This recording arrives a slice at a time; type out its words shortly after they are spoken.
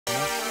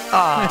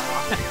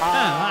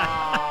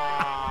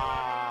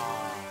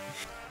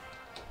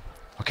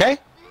Okay.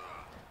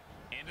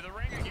 Into the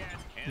ring again.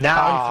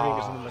 Now he threw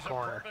us in the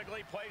corner.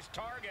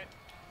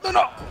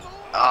 No.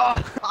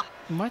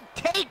 What?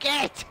 Take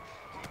it!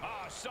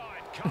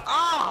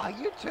 Ah,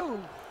 you too,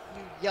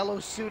 you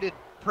yellow-suited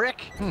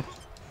prick.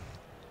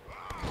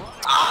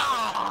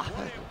 Ah!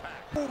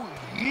 Oh,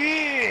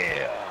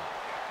 yeah!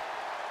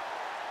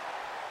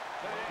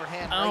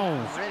 Overhand Oh.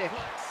 right to Riddick.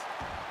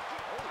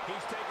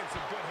 He's taking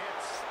some good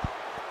hits.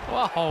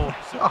 Whoa.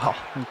 Oh.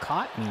 You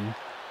caught me.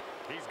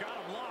 He's got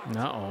him locked.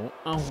 Uh-oh.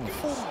 Oh.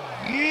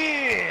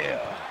 Yeah!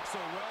 That's a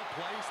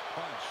well-placed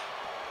punch.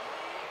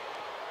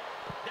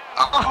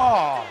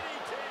 Oh!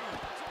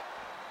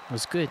 It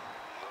was good.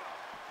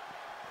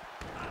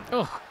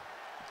 Oh.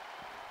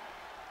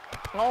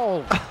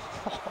 Oh.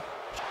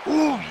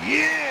 Oh,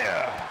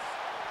 yeah!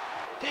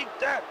 Take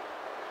that,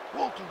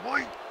 Walter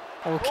White.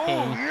 Okay.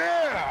 Oh,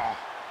 yeah!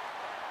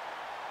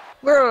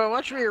 Where?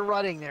 Watch where you're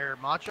running there,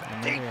 Macho.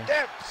 Take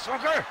that,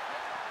 sucker!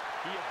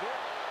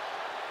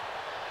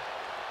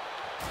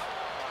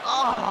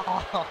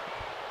 Oh.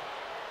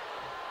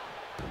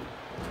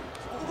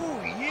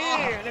 Oh,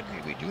 yeah!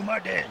 Let me do my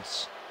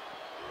dance.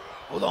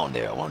 Hold on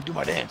there, I want to do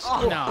my dance.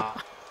 Oh. No.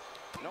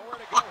 Nowhere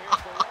to go here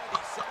for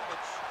Randy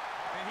Savage.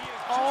 And he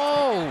is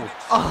Oh.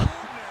 Oh.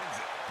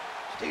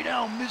 Stay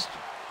down, Mr.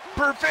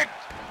 Perfect.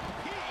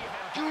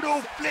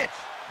 Judo flip.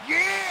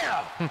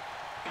 Yeah!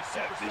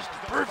 Mr.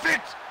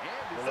 Perfect.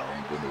 Well,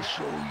 I'm gonna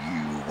show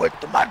you what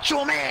the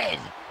Macho Man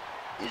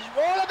is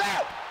all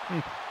about.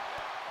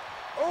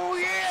 Oh,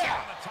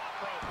 yeah!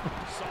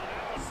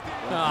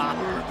 Ah,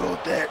 Don't worry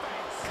about that.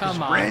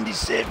 come on. Randy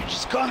Savage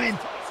is coming.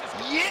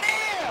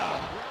 Yeah!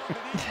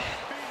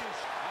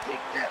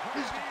 Take that,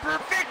 Mr.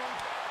 Perfect.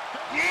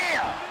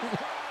 Yeah!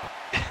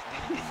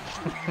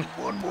 Show you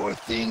one more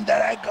thing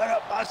that I got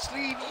up my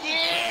sleeve.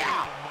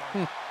 Yeah!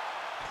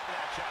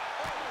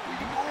 Where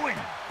you going?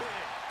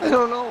 I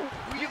don't know.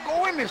 Where you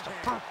going, Mr.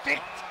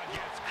 Perfect?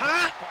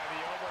 Huh?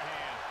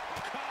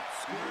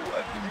 Oh,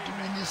 I've been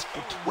doing this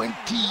for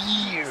 20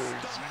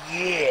 years.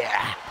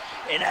 Yeah!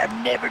 And I've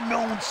never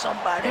known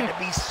somebody to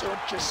be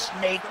such a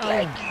snake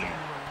like you.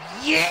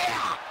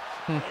 Yeah!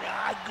 And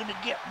I'm gonna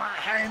get my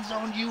hands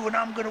on you and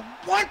I'm gonna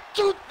 1,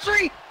 2,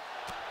 3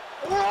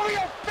 all over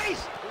your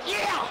face.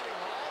 Yeah!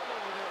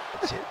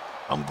 That's it.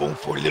 I'm going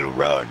for a little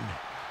run.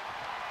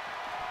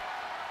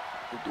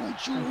 But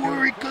don't you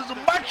worry, cause the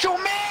Macho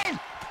Man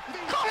is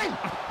coming.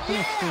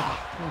 Yeah!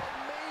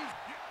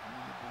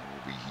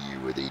 Over here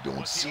where they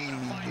don't see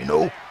me, you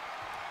know.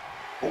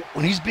 Oh,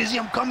 when he's busy,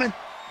 I'm coming,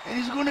 and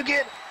he's gonna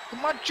get the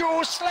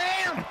Macho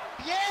Slam.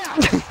 Yeah!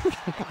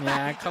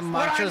 Yeah, come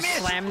on, just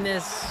slam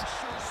this.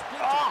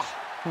 Oh.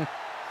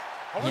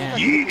 Yeah.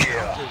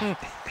 Yeah!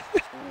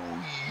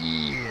 Oh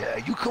yeah!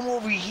 You come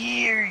over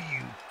here, you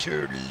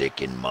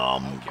turd-licking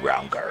mom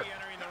grounger.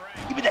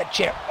 Give me that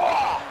chair.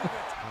 Oh!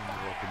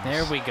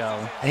 There we go.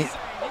 Hey,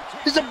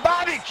 there's a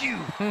barbecue.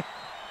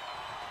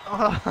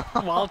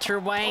 Walter Oh,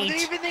 White.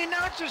 even the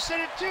announcer said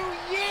it too.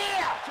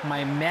 Yeah!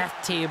 My math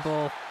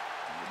table.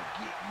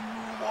 Get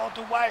you,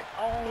 Walter White.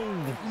 Oh.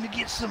 I'm gonna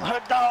get some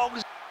hot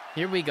dogs.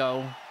 Here we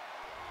go.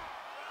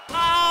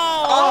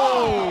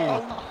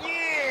 Oh!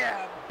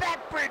 Yeah!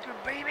 Backbreaker,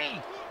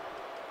 baby!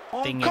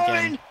 Thing I'm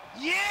coming! again.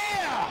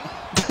 Yeah!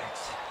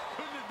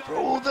 For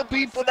all the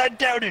people that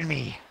doubted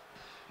me,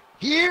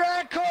 here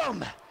I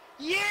come!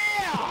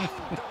 Yeah!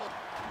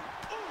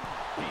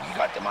 You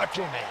got the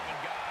Macho Man.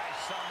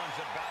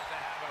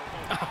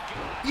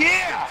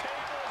 Yeah!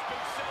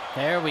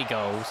 There we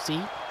go.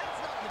 See?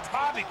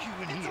 Barbecue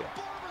in here.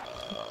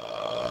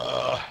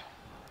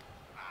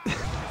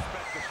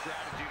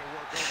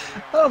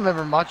 I don't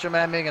remember Macho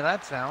Man making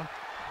that sound.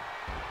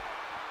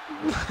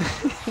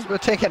 Go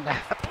take a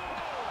nap.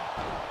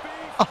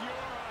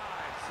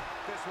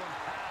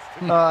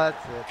 Oh,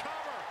 that's it.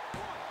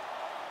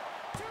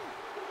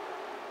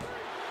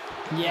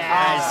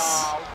 Yes.